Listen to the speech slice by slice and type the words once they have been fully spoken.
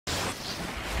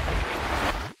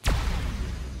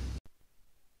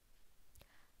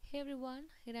everyone,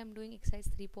 here I'm doing exercise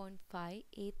 3.5,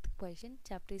 8th question.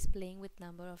 Chapter is playing with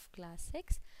number of class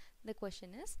 6. The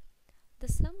question is, the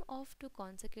sum of two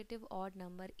consecutive odd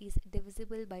number is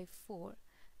divisible by 4.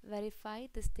 Verify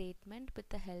the statement with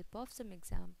the help of some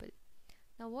example.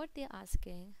 Now what they are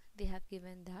asking, they have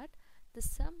given that the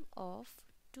sum of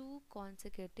two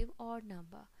consecutive odd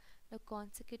number. Now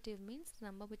consecutive means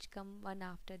number which come one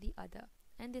after the other,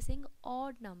 and they're saying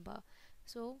odd number.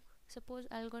 So suppose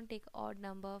I'll go and take odd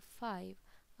number 5.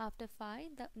 After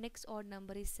 5, the next odd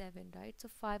number is 7, right? So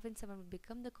 5 and 7 will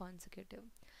become the consecutive.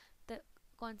 The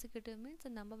consecutive means a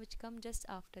number which come just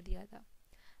after the other,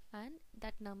 and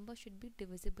that number should be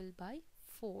divisible by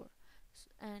 4.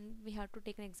 And we have to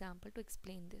take an example to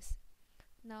explain this.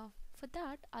 Now for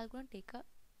that, I'll go and take a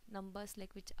numbers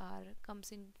like which are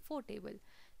comes in 4 table,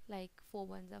 like 4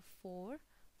 ones are 4,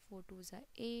 4 twos are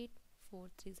 8, 4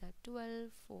 threes are 12,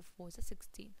 4 fours are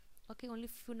 16. Okay, only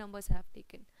few numbers I have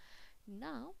taken.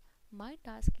 Now my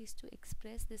task is to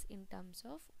express this in terms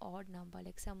of odd number,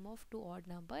 like sum of two odd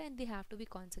number, and they have to be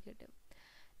consecutive.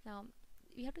 Now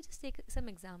we have to just take some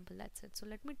example, that's it. So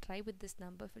let me try with this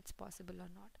number if it's possible or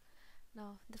not.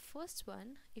 Now the first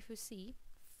one, if you see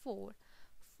 4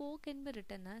 can be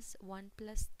written as 1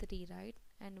 plus 3, right?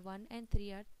 And 1 and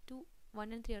 3 are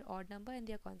odd number and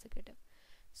they are consecutive.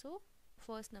 So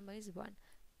first number is 1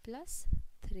 plus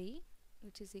 3,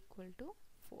 which is equal to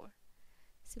 4.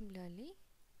 Similarly,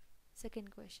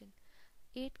 second question,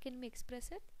 8 can we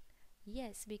express it?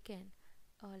 Yes, we can.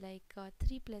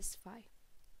 3 plus 5.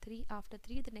 3 after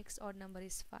 3, the next odd number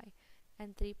is 5,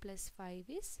 and 3 plus 5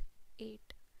 is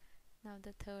 8. Now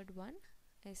the third one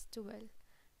is 12,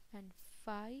 and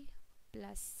 5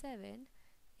 plus 7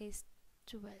 is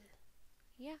 12.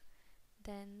 Yeah.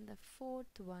 Then the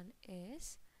fourth one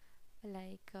is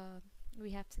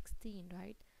we have 16,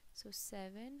 right? So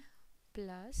 7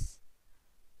 plus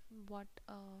what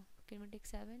can we take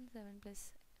 7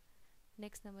 plus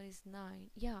next number is 9.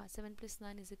 Yeah, 7 plus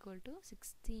 9 is equal to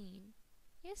 16.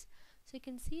 Yes, so you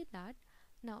can see that.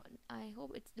 Now I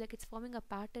hope it's forming a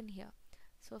pattern here.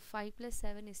 So 5 plus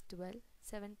 7 is 12,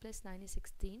 7 plus 9 is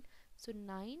 16. So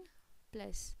 9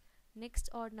 plus next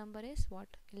odd number is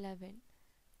what? 11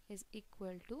 is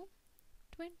equal to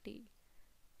 20.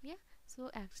 Yeah,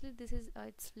 so actually this is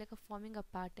it's like a forming a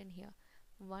pattern here.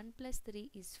 1 plus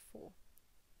 3 is 4,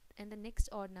 and the next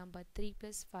odd number 3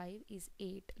 plus 5 is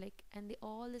 8, and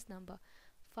all this number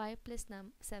 5 plus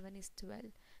 7 is 12.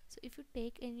 So if you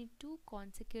take any two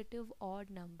consecutive odd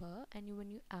number and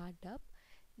when you add up,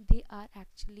 they are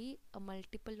actually a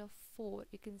multiple of 4.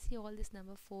 You can see all this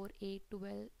number 4, 8,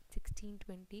 12, 16,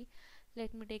 20.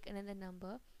 Let me take another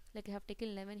number, like I have taken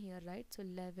 11 here, right? So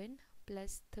 11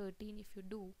 plus 13, if you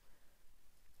do,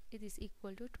 it is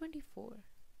equal to 24.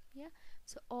 Yeah,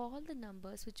 so all the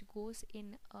numbers which goes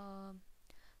in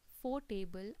 4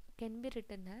 table can be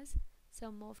written as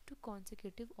sum of two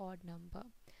consecutive odd number,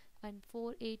 and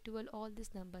 4, 8, 12, all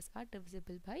these numbers are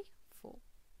divisible by 4.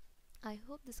 I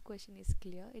hope this question is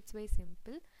clear. It's very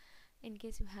simple. In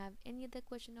case you have any other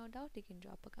question or doubt, you can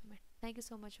drop a comment. Thank you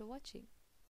so much for watching.